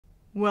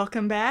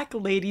Welcome back,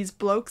 ladies,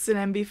 blokes,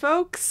 and MB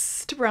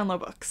folks, to Brownlow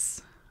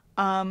Books.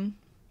 I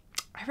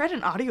read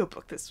an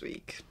audiobook this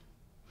week,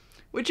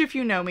 which, if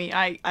you know me,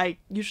 I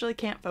usually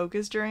can't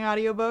focus during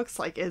audiobooks.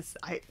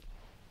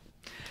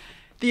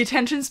 The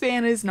attention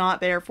span is not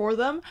there for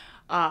them.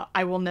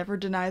 I will never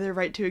deny their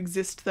right to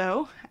exist,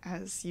 though,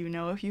 as you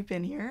know if you've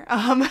been here.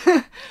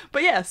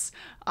 But yes,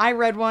 I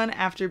read one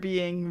after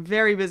being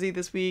very busy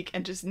this week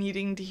and just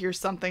needing to hear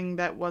something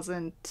that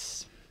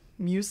wasn't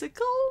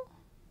musical?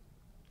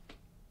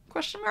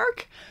 Question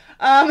mark?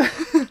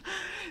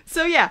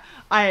 So yeah,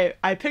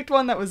 I picked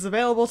one that was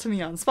available to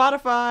me on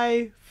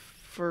Spotify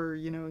for,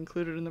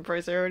 included in the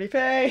price I already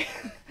pay.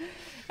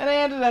 And I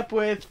ended up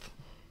with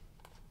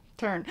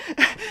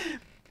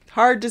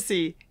Hard to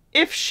See.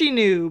 If She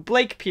Knew,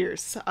 Blake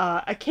Pierce.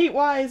 A Kate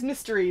Wise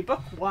mystery, book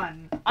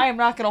 1. I am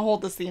not going to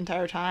hold this the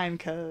entire time,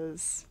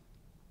 because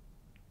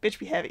bitch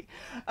be heavy.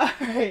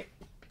 Alright.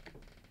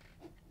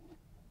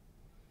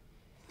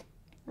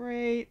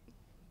 Right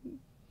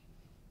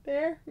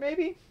there,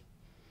 maybe?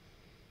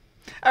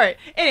 Alright,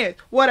 anyways,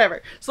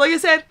 whatever. So like I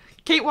said,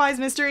 Kate Wise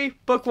mystery,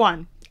 book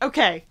 1.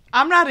 Okay,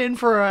 I'm not in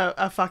for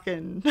a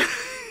fucking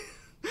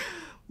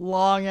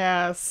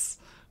long-ass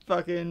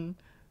fucking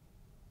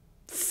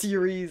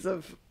series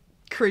of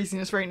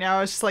craziness right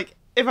now. It's just like,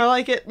 if I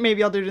like it,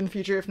 maybe I'll do it in the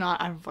future. If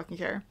not, I don't fucking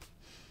care.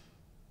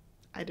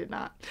 I did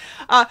not.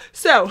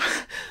 So,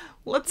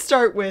 let's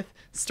start with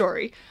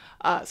story.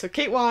 So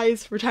Kate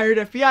Wise, retired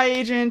FBI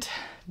agent,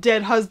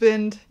 dead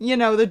husband, you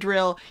know the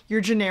drill,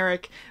 your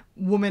generic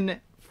woman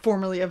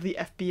formerly of the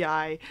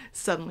FBI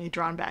suddenly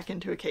drawn back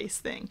into a case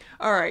thing.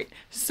 Alright,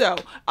 so,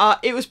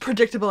 it was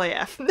predictable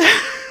AF.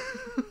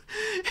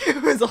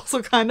 It was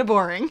also kind of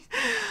boring.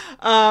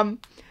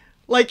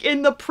 Like,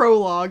 in the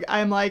prologue,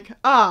 I'm like,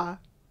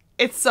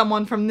 it's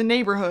someone from the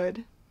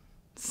neighborhood.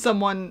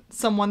 Someone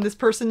this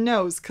person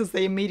knows, because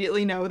they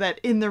immediately know that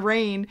in the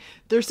rain,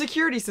 their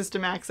security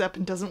system acts up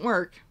and doesn't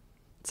work.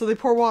 So they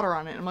pour water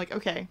on it. I'm like,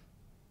 okay.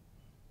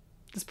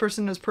 This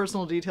person knows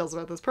personal details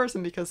about this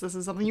person because this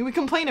is something you would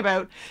complain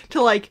about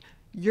to, like,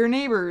 your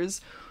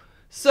neighbors.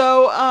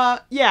 So,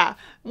 yeah.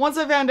 Once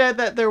I found out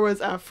that there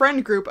was a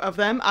friend group of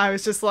them, I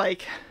was just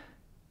like,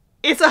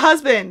 it's a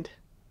husband!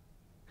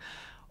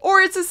 Or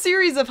it's a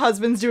series of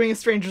husbands doing a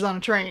Strangers on a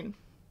Train.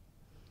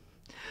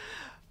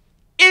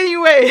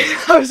 Anyway,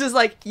 I was just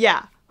like,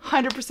 yeah,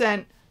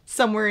 100%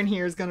 somewhere in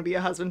here is gonna be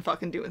a husband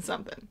fucking doing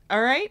something.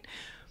 Alright?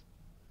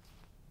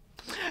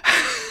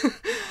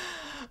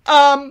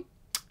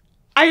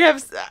 I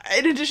have,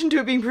 in addition to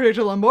it being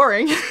predictable and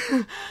boring,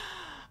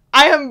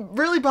 I am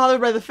really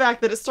bothered by the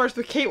fact that it starts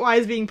with Kate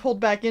Wise being pulled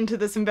back into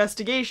this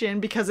investigation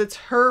because it's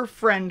her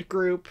friend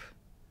group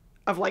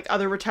of, like,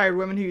 other retired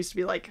women who used to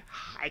be, like,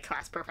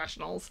 high-class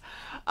professionals.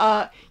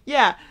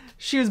 Yeah,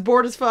 she was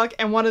bored as fuck,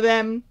 and one of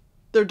them,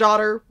 their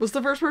daughter, was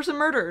the first person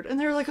murdered. And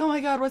they were like, oh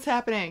my god, what's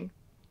happening?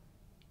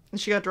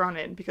 And she got drawn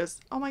in because,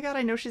 oh my god,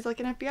 I know she's, like,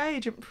 an FBI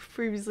agent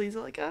previously.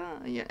 So, like,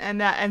 yeah. And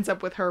that ends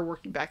up with her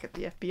working back at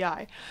the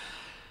FBI.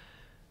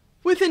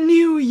 With a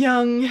new,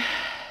 young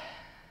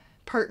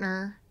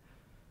partner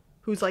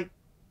who's, like,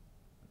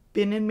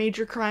 been in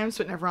major crimes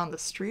but never on the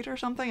street or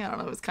something. I don't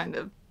know, it was kind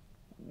of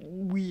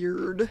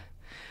weird.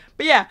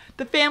 But yeah,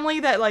 the family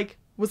that, like,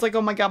 was like,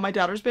 oh my god, my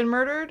daughter's been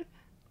murdered,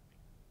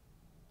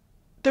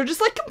 they're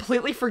just, like,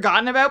 completely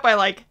forgotten about by,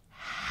 like,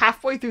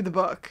 halfway through the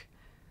book.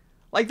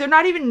 Like, they're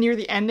not even near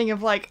the ending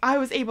of, like, I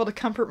was able to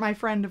comfort my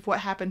friend of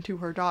what happened to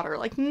her daughter.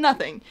 Like,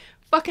 nothing.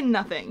 Fucking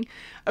nothing.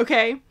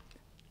 Okay?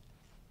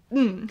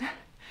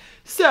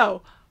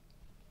 So,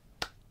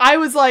 I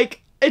was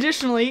like,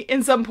 additionally,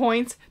 in some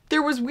points,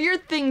 there was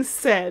weird things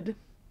said.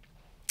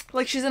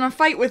 Like, she's in a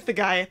fight with the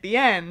guy at the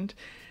end.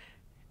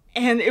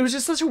 And it was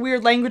just such a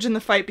weird language in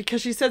the fight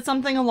because she said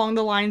something along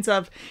the lines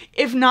of,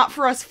 if not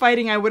for us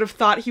fighting, I would have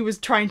thought he was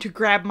trying to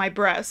grab my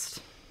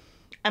breast.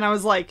 And I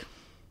was like,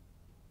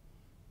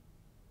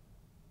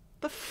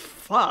 the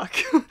fuck?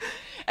 And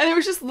there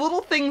was just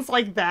little things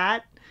like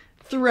that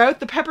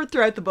peppered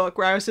throughout the book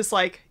where I was just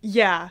like,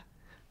 yeah,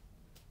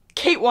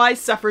 Kate Wise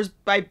suffers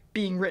by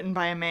being written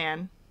by a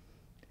man.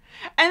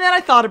 And then I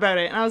thought about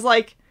it and I was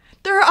like,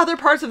 there are other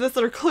parts of this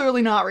that are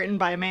clearly not written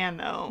by a man,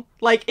 though.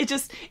 Like,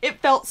 it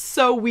felt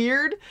so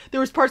weird.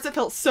 There was parts that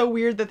felt so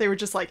weird that they were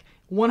just like,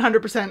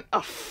 100%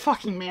 a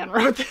fucking man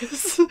wrote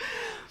this.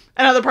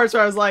 And other parts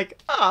where I was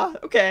like,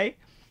 okay.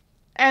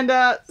 And,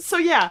 so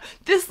yeah,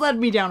 this led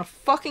me down a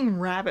fucking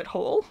rabbit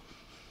hole.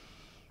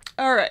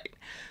 Alright.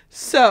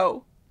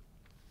 So,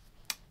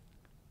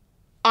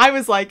 I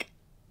was like,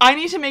 I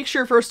need to make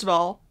sure, first of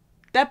all,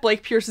 that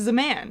Blake Pierce is a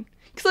man.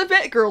 Because I've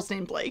met girls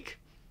named Blake.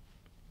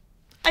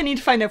 I need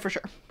to find out for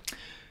sure.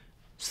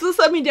 So this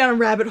led me down a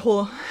rabbit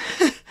hole.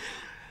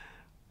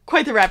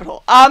 Quite the rabbit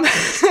hole.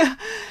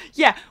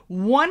 Yeah,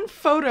 one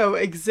photo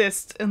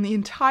exists in the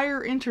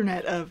entire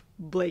internet of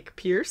Blake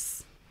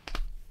Pierce.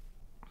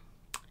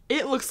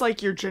 It looks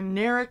like your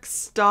generic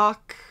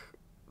stock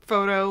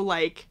photo,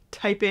 like,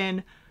 type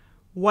in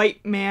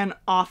white man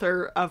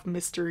author of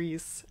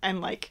mysteries,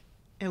 and, like,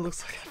 it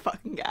looks like a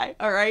fucking guy,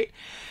 alright?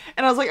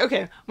 And I was like,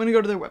 okay, I'm gonna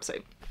go to their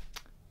website.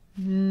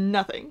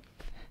 Nothing.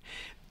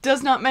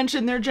 Does not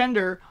mention their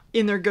gender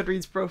in their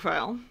Goodreads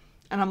profile.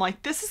 And I'm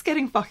like, this is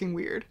getting fucking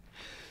weird.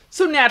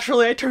 So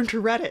naturally, I turned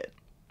to Reddit.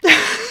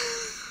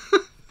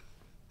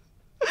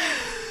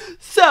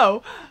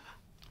 So,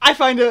 I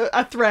find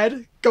a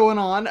thread going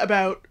on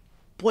about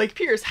Blake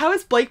Pierce. How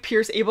is Blake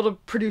Pierce able to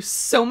produce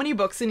so many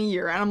books in a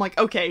year? And I'm like,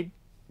 okay,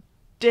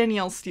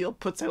 Danielle Steele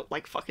puts out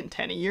like fucking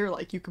 10 a year.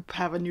 Like, you could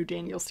have a new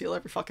Danielle Steele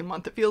every fucking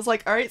month, it feels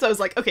like. Alright, so I was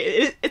like,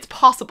 okay, it's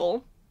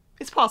possible.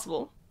 It's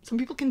possible. Some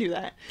people can do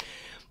that.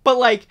 But,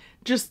 like,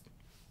 just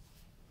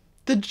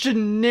the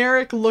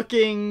generic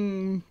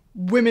looking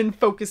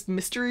women-focused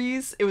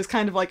mysteries, it was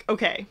kind of like,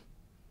 okay.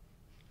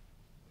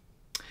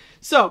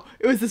 So,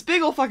 it was this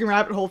big old fucking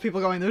rabbit hole of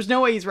people going, there's no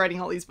way he's writing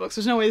all these books.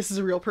 There's no way this is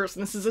a real person.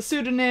 This is a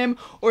pseudonym.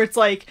 Or it's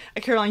like a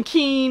Caroline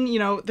Keene. You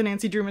know, the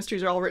Nancy Drew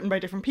mysteries are all written by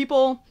different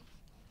people.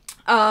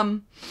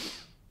 Something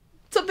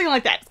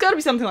like that. It's gotta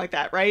be something like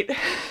that, right?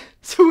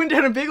 So we went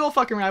down a big old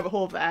fucking rabbit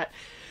hole of that.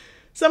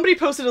 Somebody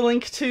posted a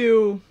link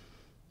to,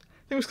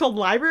 I think it was called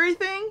Library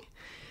Thing,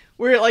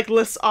 where it like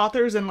lists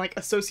authors and like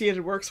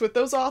associated works with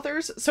those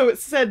authors. So it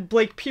said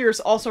Blake Pierce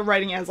also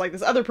writing as like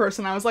this other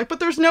person. I was like, but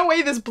there's no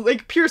way this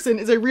Blake Pearson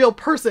is a real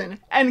person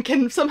and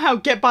can somehow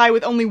get by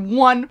with only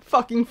one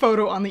fucking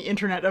photo on the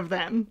internet of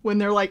them when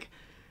they're like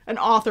an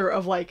author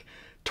of like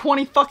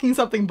 20 fucking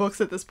something books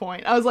at this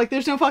point. I was like,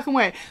 there's no fucking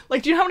way.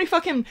 Like, do you know how many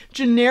fucking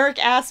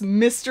generic ass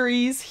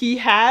mysteries he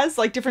has?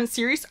 Like, different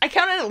series? I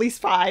counted at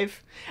least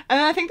 5. And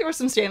then I think there were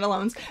some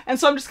standalones. And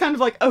so I'm just kind of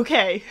like,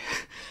 okay,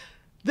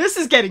 this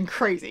is getting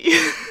crazy.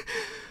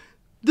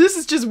 This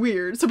is just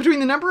weird. So between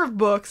the number of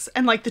books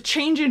and like the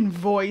change in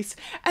voice,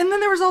 and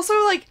then there was also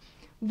like,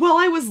 while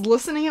I was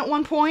listening at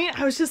one point,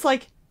 I was just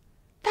like,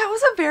 that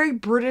was a very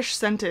British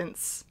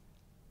sentence.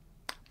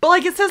 But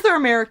like, it says they're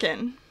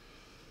American.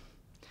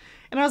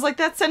 And I was like,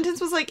 that sentence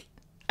was like,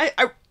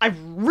 I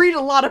read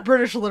a lot of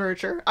British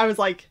literature. I was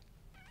like,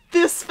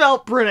 this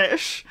felt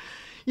British.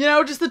 You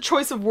know, just the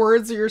choice of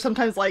words, you're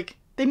sometimes like,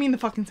 they mean the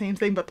fucking same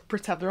thing, but the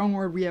Brits have their own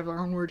word, we have our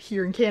own word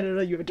here in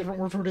Canada, you have a different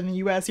word for it in the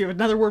US, you have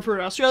another word for it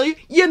in Australia,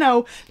 you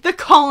know, the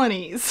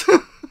colonies.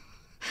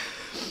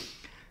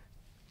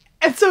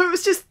 And so it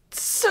was just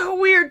so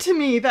weird to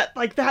me that,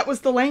 like, that was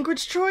the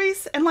language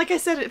choice. And like I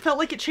said, it felt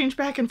like it changed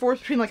back and forth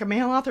between, like, a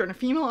male author and a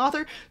female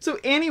author. So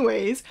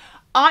anyways,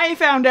 I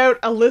found out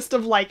a list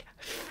of, like,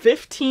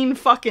 15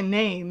 fucking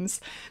names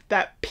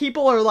that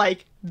people are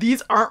like,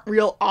 these aren't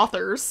real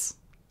authors.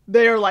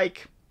 They're,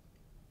 like,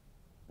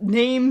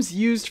 names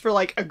used for,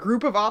 like, a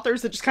group of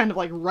authors that just kind of,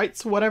 like,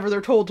 writes whatever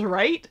they're told to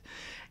write.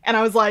 And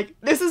I was like,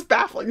 this is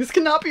baffling. This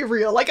cannot be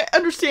real. Like, I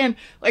understand,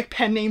 like,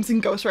 pen names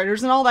and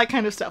ghostwriters and all that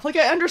kind of stuff. Like,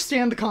 I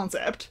understand the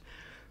concept.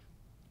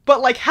 But,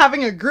 like,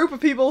 having a group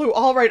of people who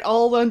all write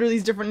all under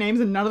these different names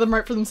and none of them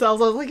write for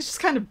themselves, I was like, it's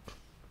just kind of,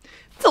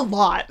 it's a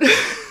lot.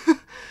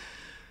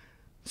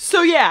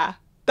 So, yeah,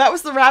 that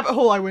was the rabbit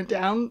hole I went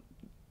down.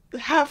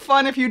 Have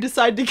fun if you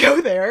decide to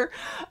go there.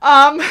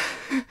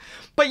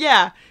 But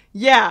yeah,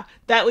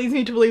 that leads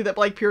me to believe that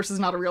Blake Pierce is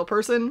not a real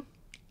person.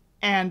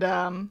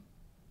 And,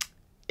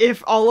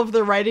 if all of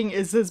the writing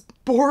is as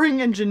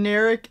boring and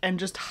generic and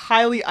just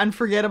highly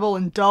unforgettable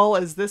and dull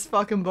as this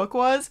fucking book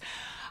was,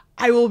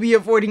 I will be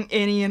avoiding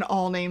any and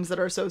all names that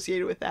are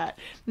associated with that.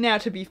 Now,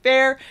 to be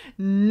fair,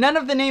 none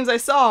of the names I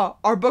saw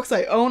are books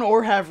I own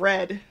or have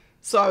read.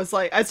 So I was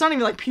like, it's not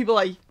even like people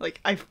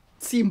I've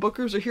seen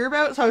bookers or hear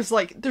about. So I was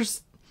like,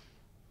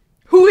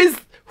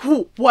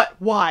 who, what,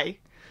 why?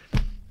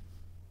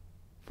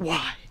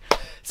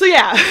 So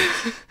yeah,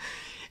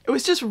 it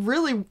was just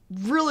really,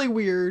 really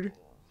weird.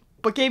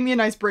 But gave me a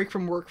nice break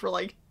from work for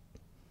like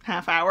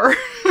half hour.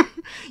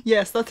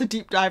 Yes, that's a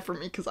deep dive for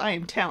me because I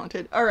am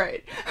talented. All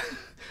right.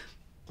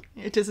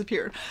 It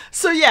disappeared.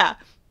 So yeah,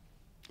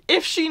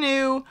 If She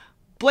Knew,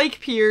 Blake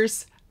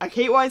Pierce, a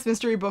Kate Wise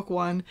Mystery Book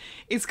 1.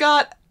 It's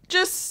got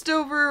just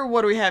over,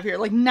 what do we have here?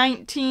 Like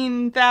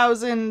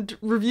 19,000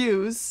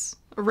 reviews,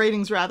 or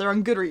ratings rather,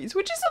 on Goodreads,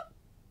 which is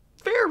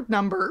a fair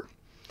number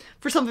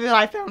for something that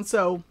I found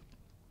so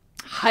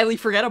highly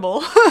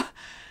forgettable.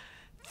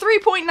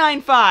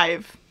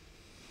 3.95.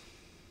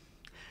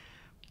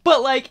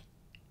 But, like,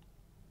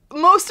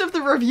 most of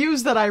the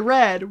reviews that I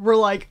read were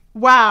like,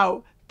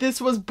 wow,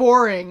 this was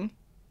boring.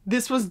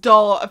 This was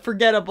dull,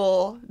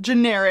 forgettable,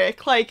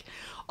 generic. Like,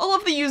 all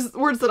of the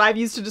words that I've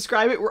used to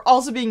describe it were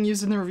also being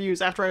used in the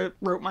reviews after I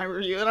wrote my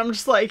review. And I'm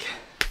just like,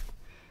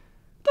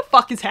 the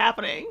fuck is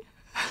happening?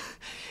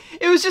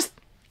 It's just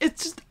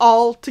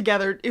all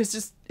together.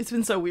 It's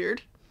been so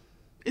weird.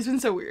 It's been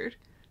so weird.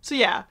 So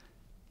yeah,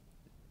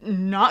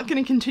 not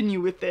gonna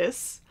continue with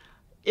this.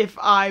 If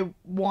I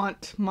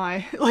want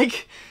my,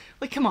 like,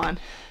 come on.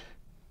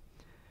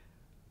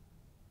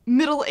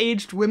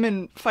 Middle-aged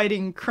women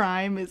fighting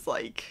crime is,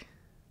 like,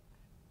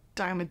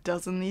 dime a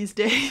dozen these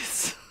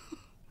days.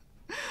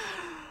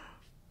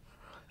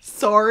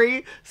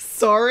 Sorry.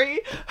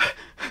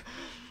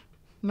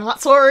 Not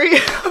sorry.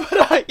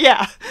 But,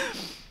 yeah.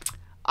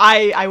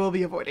 I will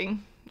be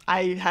avoiding.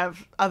 I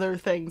have other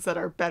things that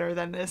are better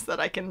than this that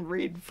I can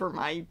read for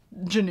my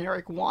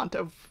generic want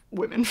of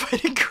women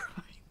fighting crime.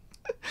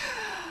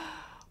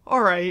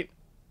 all right.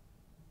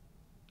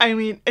 I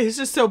mean, it's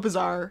just so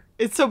bizarre.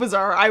 It's so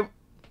bizarre.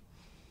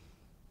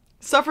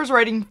 Suffers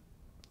being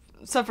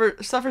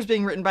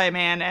written by a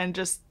man and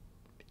just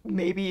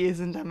maybe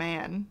isn't a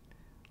man.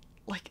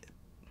 Like,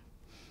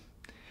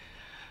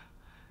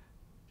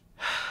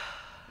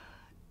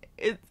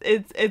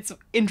 it's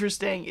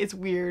interesting. It's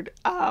weird.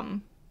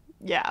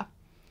 Yeah.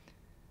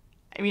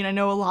 I mean, I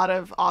know a lot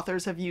of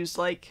authors have used,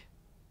 like,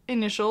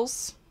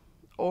 initials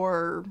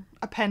or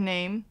a pen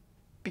name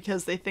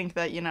because they think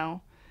that, you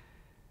know,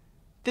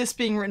 this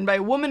being written by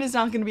a woman is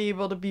not going to be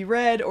able to be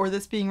read, or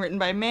this being written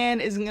by a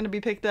man isn't going to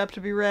be picked up to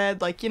be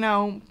read. Like, you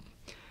know,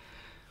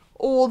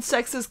 old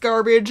sexist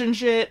garbage and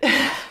shit.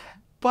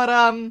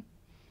 But,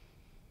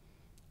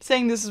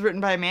 saying this is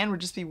written by a man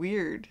would just be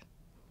weird.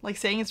 Like,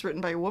 saying it's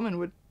written by a woman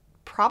would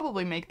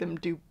probably make them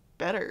do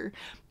better.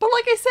 But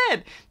like I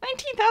said,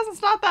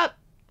 19,000's not that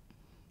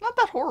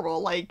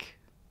horrible. Like,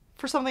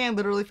 for something I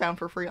literally found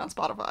for free on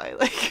Spotify.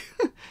 Like,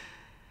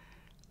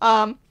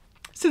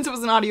 since it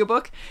was an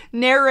audiobook,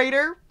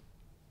 narrator,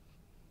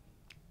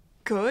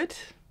 good,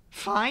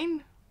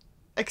 fine,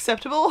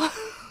 acceptable.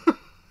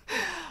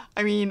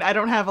 I mean, I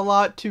don't have a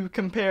lot to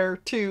compare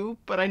to,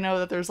 but I know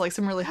that there's, like,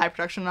 some really high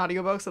production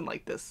audiobooks, and,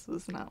 like, this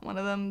was not one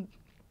of them.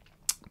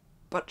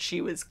 But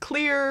she was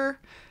clear.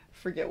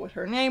 Forget what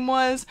her name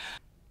was.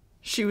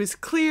 She was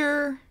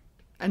clear,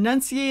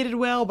 enunciated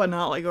well, but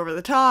not, like, over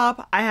the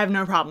top. I have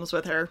no problems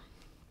with her.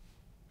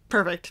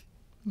 Perfect.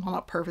 Well,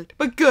 not perfect,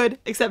 but good,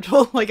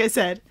 acceptable, like I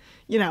said.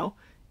 You know,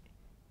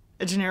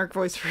 a generic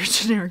voice for a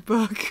generic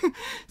book.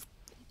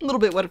 A little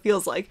bit what it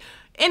feels like.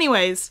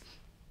 Anyways,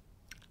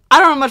 I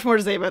don't have much more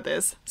to say about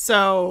this.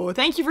 So,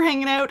 thank you for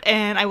hanging out,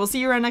 and I will see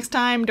you around next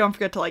time. Don't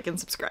forget to like and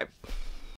subscribe.